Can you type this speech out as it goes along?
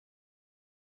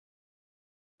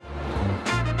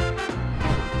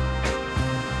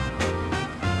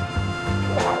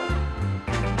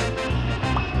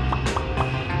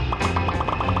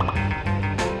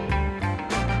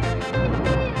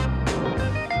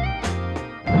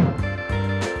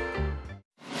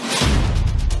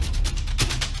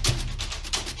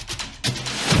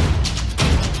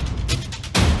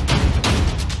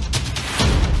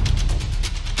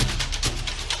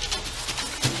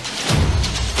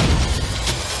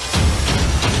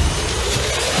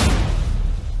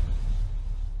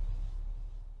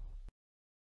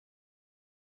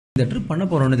இந்த ட்ரிப் பண்ண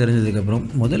போகிறோன்னு தெரிஞ்சதுக்கப்புறம்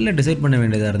முதல்ல டிசைட் பண்ண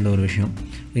வேண்டியதாக இருந்த ஒரு விஷயம்,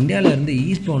 இந்தியாவிலேருந்து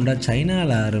ஈஸ்ட் பவுண்டாக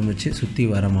சைனாவில் ஆரம்பித்து சுற்றி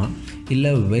வரமா, இல்லை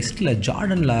வெஸ்ட்டில்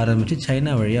ஜார்டனில் ஆரம்பித்து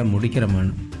சைனா வழியாக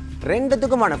முடிக்கிறமான்னு.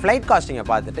 ரெண்டுத்துக்குமான ஃப்ளைட் காஸ்டிங்கை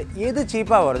பார்த்துட்டு எது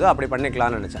சீப்பாக வருதோ அப்படி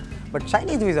பண்ணிக்கலாம்னு நினச்சேன். பட்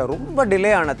சைனீஸ் வீசா ரொம்ப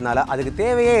டிலே ஆனதுனால அதுக்கு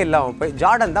தேவையே இல்லாமல் போய்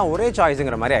ஜார்டன் தான் ஒரே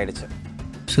சாய்ஸுங்கிற மாதிரி ஆயிடுச்சு.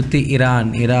 சுற்றி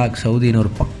ஈரான், ஈராக், சவுதின்னு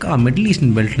ஒரு பக்கா மிடில்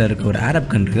ஈஸ்டர்ன் பெல்ட்டில் இருக்க ஒரு அரப்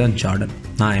கண்ட்ரி தான் ஜார்டன்.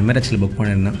 நான் எமிரேட்ஸில் புக்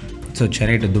பண்ணியிருந்தேன். So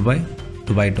Chennai to Dubai,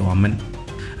 Dubai to Aman.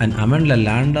 And அமனில்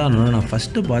land ஆனோன்னு நான்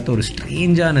ஃபஸ்ட்டு பார்த்த ஒரு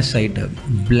ஸ்ட்ரேஞ்சான site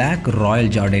black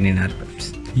Royal ஜார்டேனியன் aircrafts.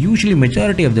 Usually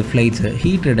majority of the flights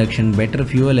heat reduction, better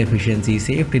fuel efficiency,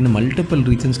 சேஃப்டின்னு multiple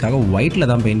ரீசன்ஸ்க்காக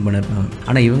ஒயிட்டில் தான் பெயிண்ட் பண்ணியிருப்பாங்க.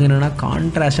 ஆனால் இவங்க என்னென்னா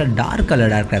கான்ட்ராஸ்டாக டார்க்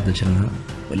கலர்ட் ஏர்க்ராஃப்ட் வச்சுருந்தாங்க.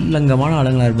 வெள்ளங்கமான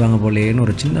ஆளுங்களாக இருப்பாங்க போலேன்னு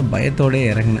ஒரு சின்ன பயத்தோடே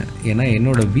இறங்கினேன். ஏன்னா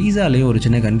என்னோடய வீசாலேயும் ஒரு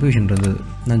சின்ன கன்ஃபியூஷன் இருந்தது.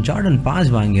 நான் ஜார்டன்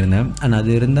பாஸ் வாங்கியிருந்தேன். அண்ட்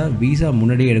அது இருந்தால் வீசா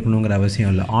முன்னாடியே எடுக்கணுங்கிற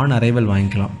அவசியம் இல்லை, ஆன் அரைவல்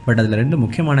வாங்கிக்கலாம். பட் அதில் 2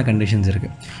 முக்கியமான கண்டிஷன்ஸ்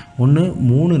இருக்குது. ஒன்று,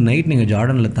 3 நைட் நீங்கள்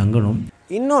ஜார்டனில் தங்கணும்.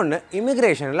 இன்னொன்று,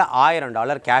 இமிக்ரேஷனில்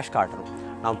 $1000 கேஷ் காட்டணும்.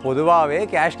 நான் பொதுவாகவே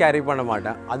கேஷ் கேரி பண்ண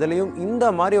மாட்டேன். அதுலேயும் இந்த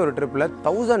மாதிரி ஒரு ட்ரிப்பில்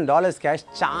 $1000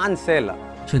 கேஷ் சான்ஸே இல்லை.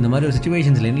 ஸோ இந்த மாதிரி ஒரு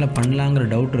சுச்சுவேஷன்ஸில் என்ன பண்ணலாங்கிற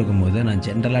டவுட் இருக்கும்போது நான்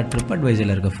ஜென்ரலாக ட்ரிப்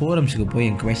அட்வைசரில் இருக்க ஃபோரம்ஸுக்கு போய்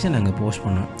என் கொஸ்டின் அங்கே போஸ்ட்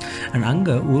பண்ணேன். அண்ட்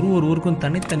அங்கே ஒரு ஊருக்கும்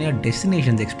தனித்தனியாக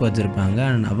டெஸ்டினேஷன்ஸ் எக்ஸ்பர்ட்ஸ் இருப்பாங்க.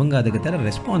 அண்ட் அவங்க அதுக்கு தர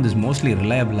ரெஸ்பான்ஸ் மோஸ்ட்லி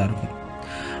ரிலையபிளாக இருக்கும்.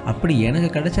 அப்படி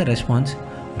எனக்கு கிடைச்ச ரெஸ்பான்ஸ்,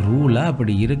 ரூலாக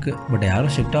அப்படி இருக்குது, பட்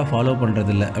யாரும் ஸ்ட்ரிக்டாக ஃபாலோ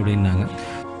பண்ணுறதில்ல அப்படின்னாங்க.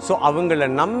 ஸோ அவங்கள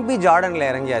நம்பி ஜார்டனில்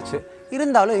இறங்கியாச்சு.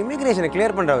 இருந்தாலும் இமிக்ரேஷனை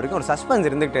கிளியர் பண்ணுற வரைக்கும் ஒரு சஸ்பென்ஸ்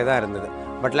இருந்துகிட்டே தான் இருந்தது.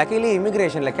 பட் லக்கிலி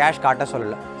இமிக்ரேஷனில் கேஷ் காட்ட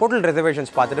சொல்லலை. ஹோட்டல்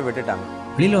ரிசர்வேஷன்ஸ் பார்த்துட்டு விட்டுட்டாங்க.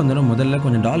 வெளியில் வந்தோன்னா முதல்ல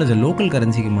கொஞ்சம் டாலர்ஸை லோக்கல்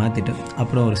கரன்சிக்கு மாற்றிட்டு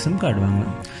அப்புறம் ஒரு சிம் கார்டு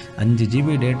வாங்கினேன். 5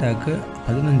 GB டேட்டாவுக்கு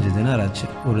 15 தினார் ஆச்சு.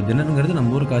 ஒரு தினருங்கிறது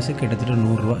நம்ம ஊர் காசு கிட்டத்தட்ட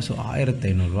 100 ரூபா. ஸோ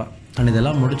 1500 ரூபா. அண்ட்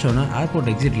இதெல்லாம் முடித்தோன்னா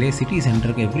ஏர்போர்ட் எக்ஸிட்லேயே சிட்டி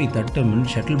சென்டருக்கு எவ்ரி 30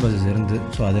 மினிட் ஷட்டில் பஸ்ஸஸ் இருந்து.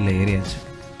 ஸோ அதில் ஏறியாச்சு.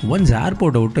 ஒன்ஸ்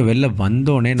ஏர்போர்ட்டை விட்டு வெளில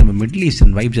வந்தோடனே நம்ம மிடில்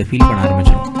ஈஸ்டர்ன் வைப்ஸை ஃபீல் பண்ண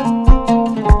ஆரம்பிச்சிடும்.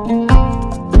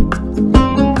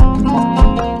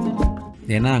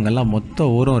 ஏன்னா அங்கெல்லாம் மொத்த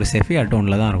ஊரும் ஒரு செஃபியா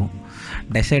டோனில் தான் இருக்கும்.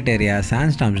 டெசர்ட் ஏரியா,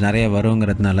 சாண்ட் ஸ்டாம்ஸ் நிறைய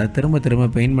வருங்கிறதுனால திரும்ப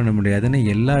பெயிண்ட் பண்ண முடியாதுன்னு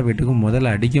எல்லா வீட்டுக்கும்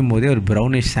முதல்ல அடிக்கும் போதே ஒரு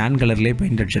ப்ரௌனிஷ் சாண்ட் கலர்லேயே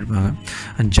பெயிண்ட் அடிச்சிருப்பாங்க.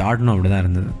 அண்ட் ஜார்டனும் அப்படி தான்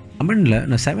இருந்தது. அமனில்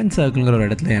நான் 7th சர்க்கிள்ங்கிற ஒரு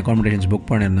இடத்துல அக்காமடேஷன்ஸ் புக்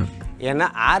பண்ணியிருந்தேன். ஏன்னா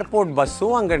ஏர்போர்ட்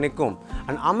பஸ்ஸும் அங்கே நிற்கும்.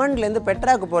 அண்ட் அமன்லேருந்து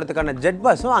பெட்ராக்கு போகிறதுக்கான ஜெட்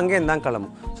பஸ்ஸும் அங்கேருந்து தான்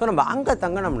கிளம்பும். ஸோ நம்ம அங்கே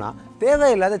தங்கினோம்னா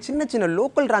தேவையில்லாத சின்ன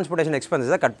லோக்கல் டிரான்ஸ்போர்ட்டேஷன்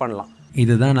எக்ஸ்பென்சஸை கட் பண்ணலாம்.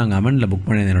 இதுதான் நாங்கள் அமனில் புக்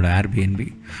பண்ணியிருந்தேன். என்னோடய ஏர்பிஎன்பி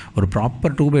ஒரு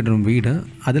ப்ராப்பர் 2 bedroom வீடு.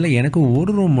 அதில் எனக்கு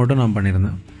ஒரு ரூம் மட்டும் நான்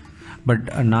பண்ணியிருந்தேன். பட்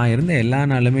நான் இருந்த எல்லா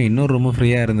நாளுமே இன்னொரு ரூமும்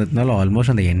ஃப்ரீயாக இருந்ததுனால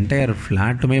ஆல்மோஸ்ட் அந்த என்டையர்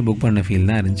ஃப்ளாட்டுமே புக் பண்ண ஃபீல்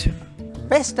தான் இருந்துச்சு.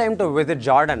 பெஸ்ட் டைம் டு விசிட்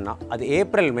ஜார்டன்னா அது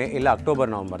ஏப்ரல், மே இல்லை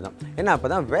அக்டோபர், நவம்பர் தான். ஏன்னா அப்போ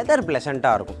தான் வெதர்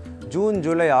ப்ளசண்ட்டாக இருக்கும். June,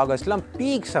 July, ஆகஸ்ட்லாம்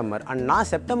peak summer. And நான்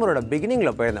செப்டம்பரோட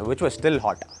பிகினிங்கில் போயிருந்தேன், which was still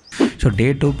hot. So day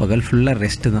 2 பகல் ஃபுல்லாக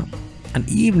ரெஸ்ட்டு தான். அண்ட்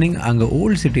ஈவினிங் அங்கே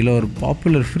ஓல்டு சிட்டியில் ஒரு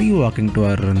பாப்புலர் ஃப்ரீ வாக்கிங்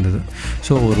டூர் இருந்தது.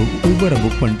 ஸோ ஒரு ஊபரை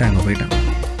புக் பண்ணிட்டு அங்கே போயிட்டேன்.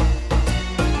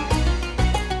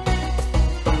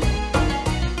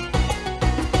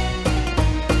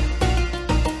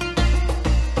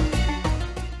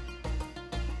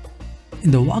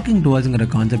 இந்த வாக்கிங் டூர்ஸுங்கிற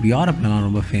கான்செப்ட் யூரோப்லலாம்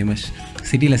ரொம்ப ஃபேமஸ்.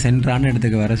 சிட்டியில் சென்ட்ரான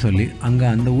இடத்துக்கு வர சொல்லி அங்கே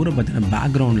அந்த ஊரை பற்றின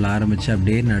பேக்ரவுண்டில் ஆரம்பித்து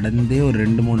அப்படியே நடந்தே ஒரு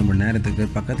 2-3 மணி நேரத்துக்கு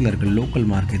பக்கத்தில் இருக்க லோக்கல்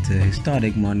மார்க்கெட்ஸு,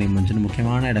 ஹிஸ்டாரிக் மார்னிமெண்ட்ஸ்னு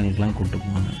முக்கியமான இடங்களுக்கெலாம் கூப்பிட்டு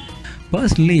போவாங்க.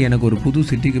 பர்சனலி எனக்கு ஒரு புது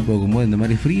சிட்டிக்கு போகும்போது இந்த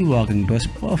மாதிரி free walking tours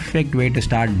perfect way to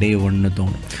start டே 1ன்னு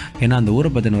தோணும். ஏன்னா அந்த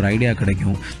ஊரை பற்றின ஒரு ஐடியா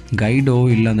கிடைக்கும். கைடோ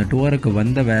இல்லை அந்த டூருக்கு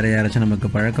வந்த வேறு யாராச்சும் நமக்கு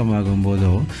பழக்கமாகும்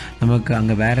போதோ நமக்கு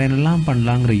அங்கே வேறு என்னெல்லாம்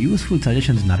பண்ணலாங்கிற யூஸ்ஃபுல்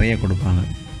சஜஷன்ஸ் நிறைய கொடுப்பாங்க.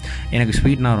 எனக்கு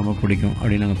ஸ்வீட்னால் ரொம்ப பிடிக்கும்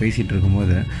அப்படின்னு நாங்கள் பேசிகிட்டு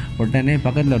இருக்கும்போது உடனே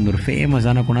பக்கத்தில் இருந்த ஒரு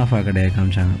ஃபேமஸான குனாஃபா கடையை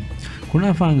காமிச்சாங்க.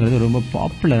 குனாஃபாங்கிறது ரொம்ப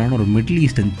பாப்புலரான ஒரு மிடில்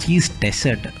ஈஸ்டர்ன் சீஸ்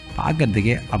டெசர்ட்.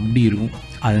 பார்க்குறதுக்கே அப்படி இருக்கும்.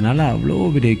 அதனால் அவ்வளோ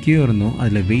பெரிய கியூ இருந்தோம்.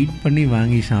 அதில் வெயிட் பண்ணி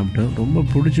வாங்கி சாப்பிட்டு ரொம்ப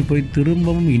பிடிச்சி போய்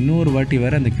திரும்பவும் இன்னொரு வாட்டி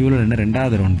வேறு அந்த க்யூவில் நின்று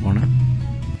 2வது ரவுண்ட் போனேன்.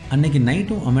 அன்றைக்கி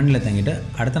நைட்டும் அமனில் தங்கிட்டு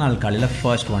அடுத்த நாள் காலையில்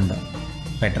ஃபர்ஸ்ட் வந்தோம்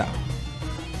Petra.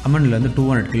 அமனிலேருந்து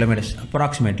 200 kilometers,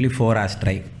 approximately 4 hours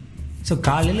drive. So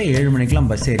காலையில் 7 மணிக்கெலாம்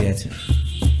பஸ் ஏறியாச்சு.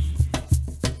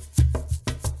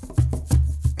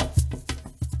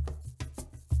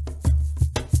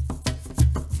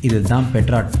 இதுதான்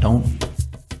பெட்ரா டவுன்.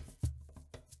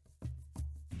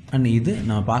 அண்ட் இது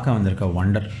நான் பார்க்க வந்திருக்க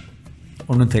வண்டர்.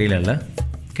 ஒன்றும் தெரியல,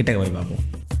 கிட்டக்க போய் பார்ப்போம்.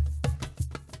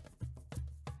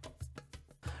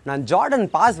 நான் Jordan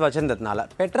pass வச்சிருந்ததுனால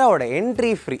பெட்ராவோட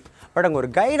entry free. But அங்கே ஒரு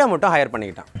கைடை மட்டும் ஹையர்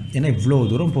பண்ணிக்கிட்டான். ஏன்னா இவ்வளோ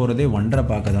தூரம் போகிறதே வண்டரை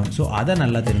பார்க்க தான். ஸோ அதை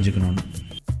நல்லா தெரிஞ்சுக்கணும்னு.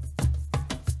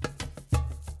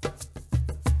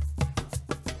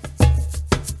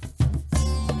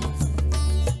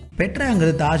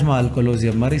 பெட்ராங்கிறது தாஜ்மஹால்,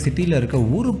 கொலோசியம் மாதிரி சிட்டியில் இருக்க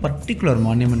ஒரு பர்டிகுலர்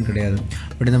மான்யூமெண்ட் கிடையாது.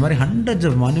 பட் இந்த மாதிரி ஹண்ட்ரட்ஸ்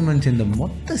ஆஃப் மான்யூமெண்ட்ஸ் இந்த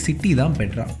மொத்த சிட்டி தான்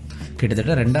பெட்ரா.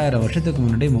 கிட்டத்தட்ட 2000 வருஷத்துக்கு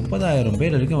முன்னாடி 30,000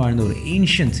 பேர் வரைக்கும் வாழ்ந்த ஒரு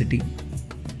ஏன்ஷியன்ட் சிட்டி.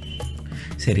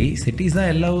 சரி, சிட்டிஸ்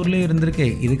தான் எல்லா ஊர்லேயும் இருந்திருக்கு,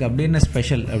 இதுக்கு அப்படி என்ன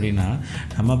ஸ்பெஷல் அப்படின்னா,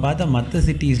 நம்ம பார்த்தா மற்ற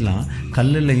சிட்டிஸ்லாம்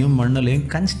கல்லுலையும் மண்ணுலையும்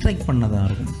கன்ஸ்ட்ரக்ட் பண்ணதாக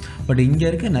இருக்கும். பட் இங்கே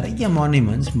இருக்க நிறைய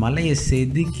மான்யூமெண்ட்ஸ் மலையை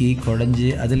செதுக்கி குடஞ்சி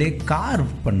அதிலே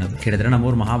கார்வ் பண்ணது. கிட்டத்தட்ட நம்ம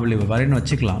ஒரு மகாபலிபுரம்னு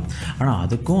வச்சுக்கலாம். ஆனால்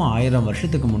அதுக்கும் 1000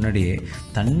 வருஷத்துக்கு முன்னாடியே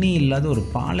தண்ணி இல்லாத ஒரு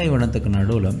பாலைவனத்துக்கு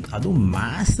நடுவில், அதுவும்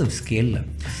மேசிவ் ஸ்கேலில்.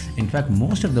 In fact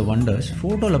most of the wonders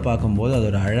ஃபோட்டோவில் பார்க்கும்போது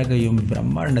அதோட அழகையும்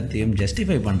பிரம்மாண்டத்தையும்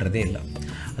ஜஸ்டிஃபை பண்ணுறதே இல்லை.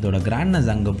 அதோட கிராண்ட்னஸ்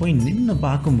அங்கே போய் நின்று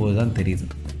பார்க்கும்போது தான் தெரியுது.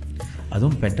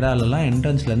 அதுவும் பெட்ராலெலாம்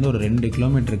என்ட்ரன்ஸ்லேருந்து ஒரு 2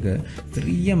 கிலோமீட்டருக்கு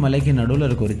பெரிய மலைக்கு நடுவில்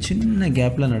இருக்க ஒரு சின்ன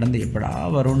கேப்பில் நடந்து எப்படா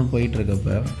வரும்னு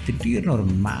போயிட்டுருக்கப்ப திடீர்னு ஒரு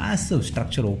மேசிவ்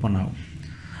ஸ்ட்ரக்சர் ஓப்பன் ஆகும்.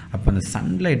 அப்போ அந்த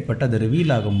சன்லைட் பட்டு அது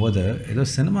ரிவீல் ஆகும்போது ஏதோ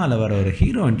சினிமாவில் வர ஒரு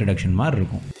ஹீரோ இன்ட்ரடக்ஷன் மாதிரி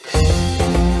இருக்கும்.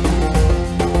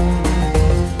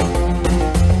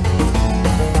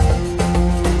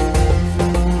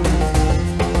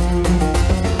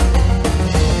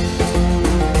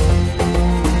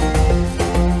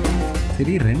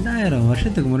 சரி, 2000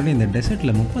 வருஷத்துக்கு முன்னாடி இந்த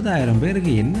டெசர்ட்டில் 30,000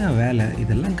 பேருக்கு என்ன வேலை,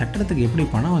 இதெல்லாம் கட்டுறதுக்கு எப்படி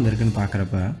பணம் வந்திருக்குன்னு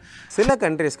பார்க்குறப்ப சில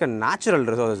கண்ட்ரீஸ்க்கு நேச்சுரல்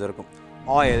ரிசோர்ஸஸ் இருக்கும்,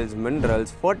 ஆயில்ஸ்,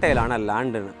 மினரல்ஸ், ஃபர்டைலான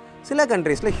லேண்டுன்னு. சில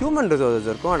கண்ட்ரீஸில் ஹியூமன் ரிசோர்ஸஸ்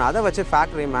இருக்கும், ஆனால் அதை வச்சு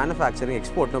ஃபேக்ட்ரி, மேனுஃபேக்சரிங்,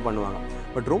 எக்ஸ்போர்ட்னு பண்ணுவாங்க.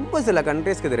 பட் ரொம்ப சில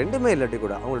கண்ட்ரீஸ்க்கு இது ரெண்டுமே இல்லாட்டி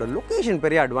கூட அவங்களோட லொக்கேஷன்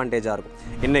பெரிய அட்வான்டேஜாக இருக்கும்.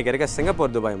 இன்றைக்கி இருக்க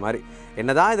சிங்கப்பூர், துபாய் மாதிரி.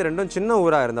 என்னதான் இது ரெண்டும் சின்ன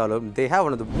ஊராக இருந்தாலும் they have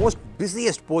one of the most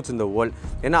busiest ports in the world.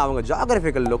 ஏன்னா அவங்க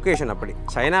ஜியாகிரபிக்கல் லொக்கேஷன் அப்படி.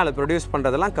 சைனாவில் ப்ரொடியூஸ்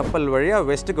பண்ணுறதெல்லாம் கப்பல் வழியாக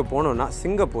வெஸ்ட்டுக்கு போகணுன்னா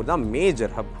சிங்கப்பூர் தான்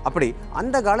மேஜர் ஹப். அப்படி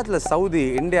அந்த காலத்தில் சவுதி,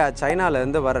 இந்தியா,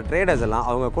 சைனாலேருந்து வர ட்ரேடர்ஸ் எல்லாம்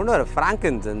அவங்க கொண்டு வர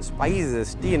ஃப்ராங்கின்சன்ஸ்,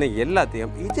 ஸ்பைசஸ், டீன்னு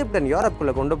எல்லாத்தையும் ஈஜிப்ட் அண்ட்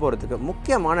யூரோப்புக்குள்ளே கொண்டு போகிறதுக்கு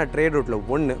முக்கியமான ட்ரேட் ரூட்டில்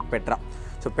ஒன்று பெட்ரா.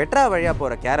 ஸோ பெட்ரா வழியாக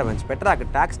போகிற கேரவன்ஸ் பெட்ராக்கு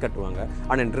டேக்ஸ் கட்டுவாங்க.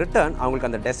 அண்ட் இன் ரிட்டர்ன் அவங்களுக்கு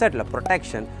அந்த டெசர்ட்டில்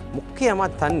ப்ரொடெக்ஷன், முக்கியமாக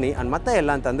தண்ணி அண்ட் மற்ற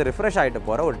எல்லாம் தந்து ரிஃப்ரெஷ் ஆகிட்டு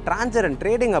போகிற ஒரு டிரான்ஸ்ஃபர் அண்ட்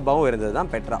ட்ரேடிங் அப்பாவும் இருந்தது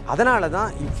தான் பெட்ரா. அதனால தான்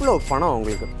இவ்வளோ பணம்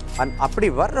அவங்களுக்கு. அண்ட் அப்படி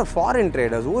வர்ற ஃபாரின்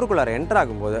ட்ரேடர்ஸ் ஊருக்குள்ளார என்டர்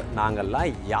ஆகும்போது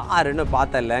நாங்கள்லாம் யாருன்னு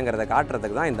பார்த்தலைங்கிறத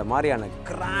காட்டுறதுக்கு தான் இந்த மாதிரியான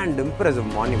கிராண்ட் இம்ப்ரெசிவ்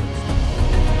மான்யூமெண்ட்ஸ்.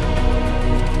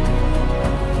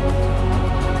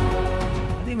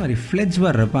 அதே மாதிரி ஃப்ளட்ஸ்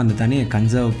வர்றப்போ அந்த தண்ணியை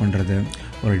கன்சர்வ் பண்ணுறது,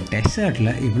 ஒரு டெசர்ட்டில்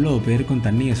இவ்வளோ பேருக்கும்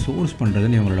தண்ணியை சோர்ஸ்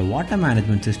பண்ணுறதுன்னு இவங்களோட வாட்டர்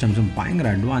மேனேஜ்மெண்ட் சிஸ்டம்ஸும் பயங்கர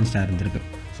அட்வான்ஸ்டாக இருந்திருக்கு.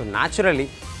 ஸோ நேச்சுரலி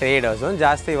ட்ரேடர்ஸும்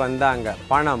ஜாஸ்தி வந்தாங்க,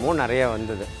 பணமும் நிறைய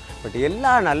வந்தது. பட்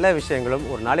எல்லா நல்ல விஷயங்களும்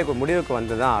ஒரு நாளைக்கு முடிவுக்கு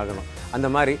வந்து தான் ஆகணும். அந்த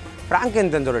மாதிரி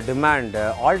ஃப்ராங்கின்சன்ஸோட demand,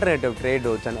 alternative trade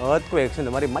roots and earthquakes,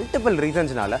 இந்த மாதிரி மல்டிபிள்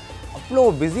ரீசன்ஸ்னால அவ்வளோ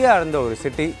பிஸியாக இருந்த ஒரு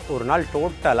சிட்டி ஒரு நாள்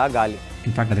டோட்டலாக காலி.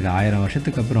 இன்ஃபேக்ட் அதுக்கு 1000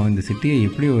 வருஷத்துக்கு அப்புறம் இந்த சிட்டியை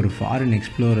எப்படி ஒரு ஃபாரின்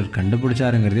எக்ஸ்ப்ளோரர்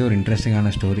கண்டுபிடிச்சாருங்கிறதே ஒரு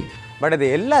இன்ட்ரெஸ்டிங்கான ஸ்டோரி. பட் இது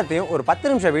எல்லாத்தையும் ஒரு 10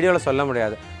 நிமிஷம் வீடியோவில் சொல்ல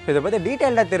முடியாது. இதை பற்றி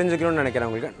டீட்டெயில்டாக தெரிஞ்சுக்கணும்னு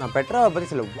நினைக்கிறவங்களுக்கு நான் பெட்ராவை பற்றி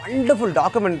சில வண்டர்ஃபுல்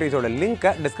டாக்குமெண்ட்ரிஸோட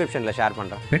லிங்க்கை டிஸ்கிரிப்ஷனில் ஷேர்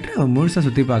பண்ணுறேன். பெட்ராவை முழுசாக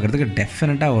சுற்றி பார்க்குறதுக்கு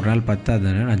டெஃபினட்டாக ஒரு நாள்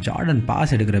பத்தாதுன்னு நான் ஜார்டன்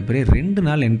பாஸ் எடுக்கிறப்பே 2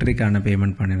 நாள் என்ட்ரிக்கான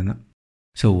பேமெண்ட் பண்ணியிருந்தேன்.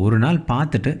 ஸோ ஒரு நாள்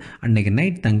பார்த்துட்டு அன்றைக்கி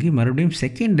நைட் தங்கி மறுபடியும்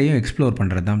செகண்ட் டேயும் எக்ஸ்ப்ளோர்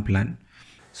பண்ணுறது தான் பிளான்.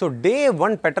 ஸோ டே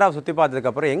 1 பெட்ராவை சுற்றி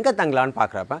பார்த்ததுக்கப்புறம் எங்கே தங்கலான்னு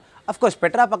பார்க்குறப்ப அஃப்கோர்ஸ்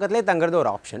பெட்ரா பக்கத்துலேயே தங்குறது ஒரு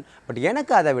ஆப்ஷன். பட்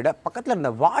எனக்கு அதை விட பக்கத்தில் இருந்த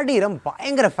வாடிரம்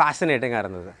பயங்கர ஃபேசினேட்டிங்காக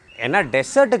இருந்தது. ஏன்னா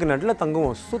டெசர்ட்டுக்கு நடுவில்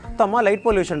தங்குவோம், சுத்தமாக லைட்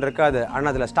பொல்யூஷன் இருக்காது, ஆனால்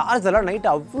அதில் ஸ்டார்ஸ் எல்லாம் நைட்டு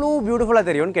அவ்வளோ பியூட்டிஃபுல்லாக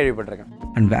தெரியும்னு கேள்விப்பட்டிருக்கேன்.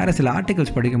 அண்ட் வேறு சில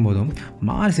ஆர்டிகல்ஸ் படிக்கும் போதும்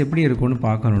மார்ஸ் எப்படி இருக்கும்னு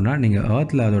பார்க்கணுன்னா நீங்கள்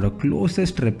ஏர்த்தில் அதோட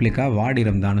க்ளோசஸ்ட் ரெப்ளிகா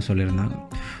வாடிரம் தான் சொல்லியிருந்தாங்க.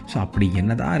 ஸோ அப்படி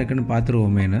என்ன தான் இருக்குன்னு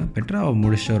பார்த்துருவோமேனு பெட்ராவை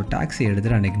முடிச்சு ஒரு டாக்ஸி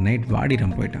எடுத்துகிட்டு அன்றைக்கி நைட்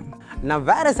வாடிரம் போயிட்டேன். நான்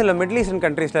வேறு சில மிடில் ஈஸ்டர்ன்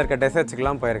கண்ட்ரீஸில் இருக்க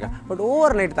டெசர்ட்ஸுக்கெலாம் போயிருக்கேன். But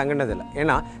over night தங்கினதில்லை.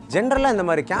 ஏன்னா ஜென்ரலாக இந்த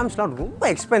மாதிரி கேம்ப்ஸ்லாம் ரொம்ப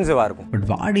எக்ஸ்பென்சிவாக இருக்கும். பட்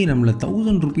வாடிரமில்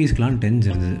 1000 rupeesக்குலாம் டென்ஸ்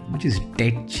இருந்தது, which is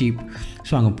dead cheap.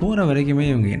 So அங்கே போகிற வரைக்குமே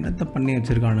இவங்க என்னத்தை பண்ணி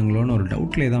வச்சுருக்கானுங்களோன்னு ஒரு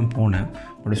டவுட்லேயே தான் போனேன்.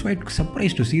 But it's quite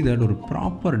surprise to see that ஒரு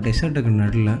ப்ராப்பர் டெசர்ட்டுக்கு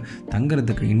நடுவில்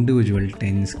தங்குறதுக்கு individual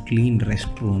tense, clean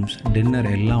rest rooms,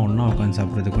 dinner எல்லாம் ஒன்றா உட்காந்து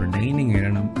சாப்பிட்றதுக்கு ஒரு டைனிங்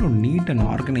இடம் அவ்வளோ நீட் அண்ட்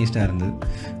ஆர்கனைஸ்டாக இருந்தது.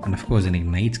 அண்ட் அஃப்கோர்ஸ் எனக்கு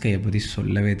நைட் ஸ்கையை பற்றி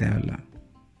சொல்லவே தேவையில்லை.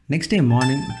 Next day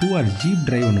morning 2 hour jeep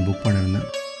drive ஒன்று புக் பண்ணியிருந்தேன்.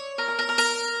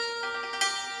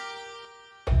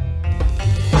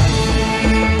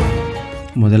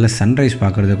 முதல்ல சன்ரைஸ்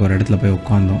பார்க்குறதுக்கு ஒரு இடத்துல போய்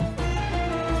உட்காந்தோம்.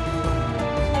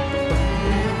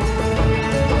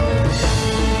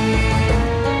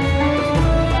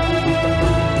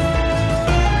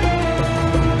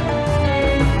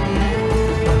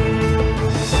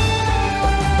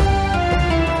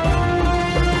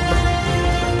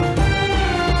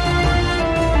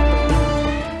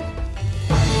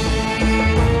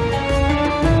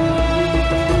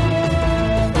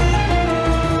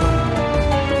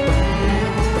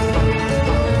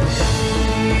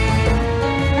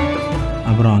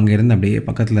 அப்புறம் அங்கேருந்து அப்படியே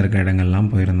பக்கத்தில் இருக்க இடங்கள்லாம்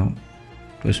போயிருந்தோம்.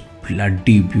 It was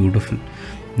bloody beautiful.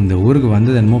 இந்த ஊருக்கு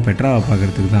வந்தது என்னமோ பெட்ராவை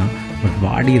பார்க்குறதுக்கு தான். But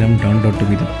வாடிரம் turned out to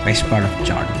be the best part of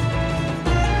Jordan.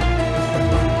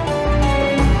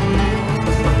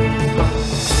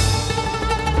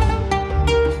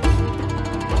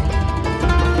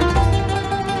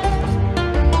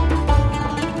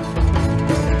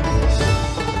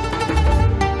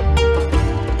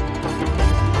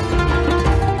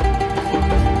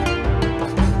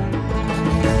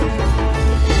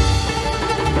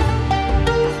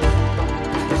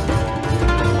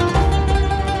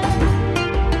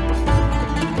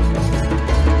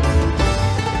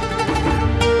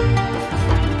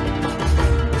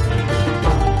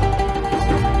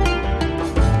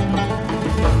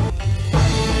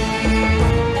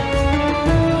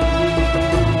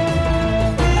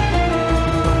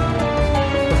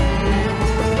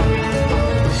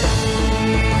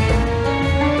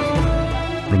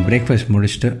 Breakfast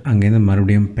முடிச்சுட்டு அங்கேருந்து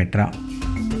மறுபடியும் பெட்ரா.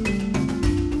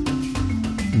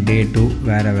 டே 2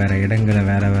 வேறு இடங்களை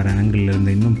வேறு ஆங்கிள்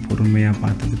இருந்து இன்னும் பொறுமையாக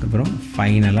பார்த்ததுக்கப்புறம்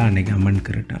ஃபைனலாக அன்றைக்கி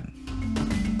அம்மனுக்கு ரிட்டர்ன்.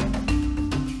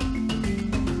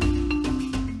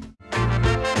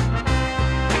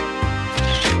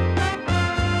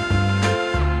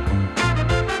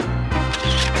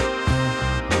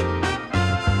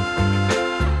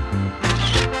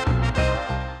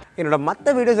 என்னோட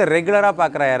மற்ற வீடியோஸை ரெகுலராக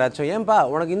பார்க்குற யாராச்சும் ஏன்பா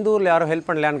உனக்கு இந்த ஊரில் யாரும் ஹெல்ப்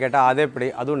பண்ணலையான்னு கேட்டால் அதே எப்படி,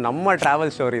 அதுவும் நம்ம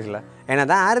ட்ராவல் ஸ்டோரிஸில். ஏன்னா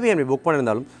தான் ஏர்பிஎன்பி புக்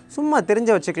பண்ணியிருந்தாலும் சும்மா தெரிஞ்ச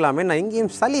வச்சுக்கலாமே நான்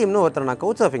இங்கேயும் சலீம்னு ஒருத்தர் நான்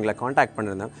கவுச் சர்ஃபிங்கில் காண்டாக்ட்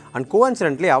பண்ணியிருந்தேன். அண்ட்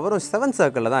கோஇன்சிடென்ட்லி அவரும் 7th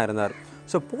சர்க்கிளில் தான் இருந்தார்.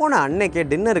 ஸோ போன அன்னைக்கே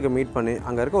டின்னருக்கு மீட் பண்ணி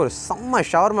அங்கே இருக்க ஒரு செம்ம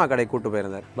ஷவர்மா கடை கூட்டு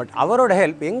போயிருந்தார். பட் அவரோட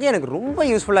ஹெல்ப் எங்கே எனக்கு ரொம்ப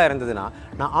யூஸ்ஃபுல்லாக இருந்ததுன்னா,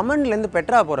 நான் அமன்லேருந்து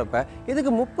பெட்ரா போகிறப்ப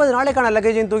இதுக்கு 30 நாளைக்கான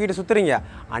லக்கேஜையும் தூக்கிட்டு சுற்றுறீங்க,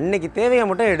 அன்னைக்கு தேவையை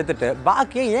மட்டும் எடுத்துகிட்டு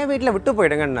பாக்கியை என் வீட்டில் விட்டு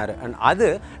போயிடுங்கன்னாரு. அண்ட் அது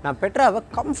நான் பெட்ராவை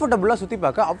கம்ஃபர்டபுளாக சுற்றி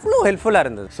பார்க்க அவ்வளோ ஹெல்ப்ஃபுல்லாக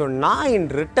இருந்தது. ஸோ நான் இன்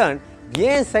ரிட்டர்ன்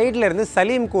என் சைடில் இருந்து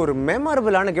சலீமுக்கு ஒரு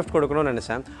மெமரபிளான கிஃப்ட் கொடுக்கணும்னு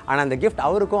நினச்சேன். ஆனால் அந்த கிஃப்ட்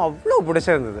அவருக்கும் அவ்வளோ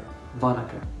பிடிச்சிருந்தது.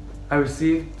 Vanakkam. I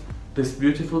received this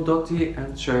beautiful dhoti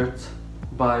and shirt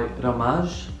by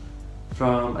Ramaj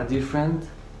from a dear friend,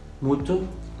 Muthu.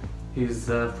 He's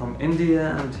from India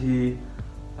and he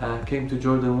came to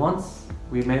Jordan once.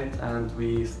 We met and we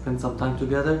spent some time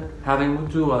together. Having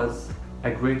Muthu was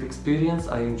a great experience.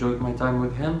 I enjoyed my time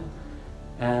with him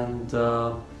and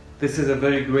this is a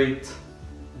very great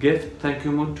gift. Thank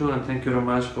you Muthu and thank you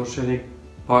Ramaj for sharing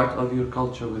part of your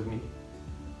culture with me.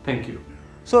 Thank you.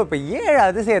 So இப்போ 7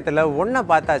 அதிசயத்தில் ஒன்றை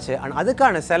பார்த்தாச்சு. And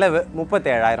அதுக்கான செலவு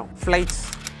 37,000. Flights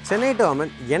Chennai to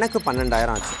Aman எனக்கு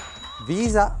 12,000 ஆச்சு.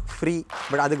 Visa free,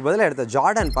 but அதுக்கு பதிலாக எடுத்த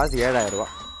ஜார்டன் பாஸ் 7,000 ரூபா.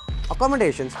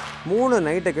 அக்காமடேஷன்ஸ் 3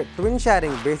 நைட்டுக்கு ட்வின்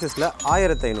ஷேரிங் பேசிஸில்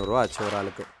 1,500 ரூபா ஆச்சு ஒரு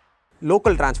ஆளுக்கு.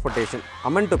 Local transportation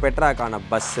Aman to பெட்ராக்கான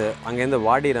bus, அங்கேருந்து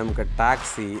வாடிரமுக்கு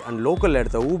டாக்ஸி அண்ட் லோக்கலில்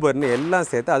எடுத்த ஊபர்னு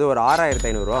எல்லாம் சேர்த்து அது ஒரு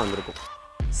 6,500 ரூபா வந்திருக்கும்.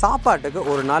 சாப்பாட்டுக்கு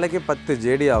ஒரு நாளைக்கு 10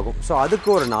 ஜேடி ஆகும். ஸோ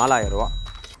அதுக்கு ஒரு 4,000 ரூபா.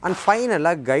 அண்ட்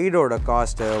ஃபைனலாக கைடோட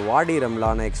காஸ்ட்டு,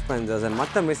 வாடிரம்லான எக்ஸ்பென்சஸ் அண்ட்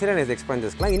மற்ற மிஸ்லேனியஸ்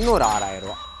எக்ஸ்பென்சஸ்க்கெலாம் இன்னொரு 6,000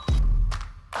 ரூபா.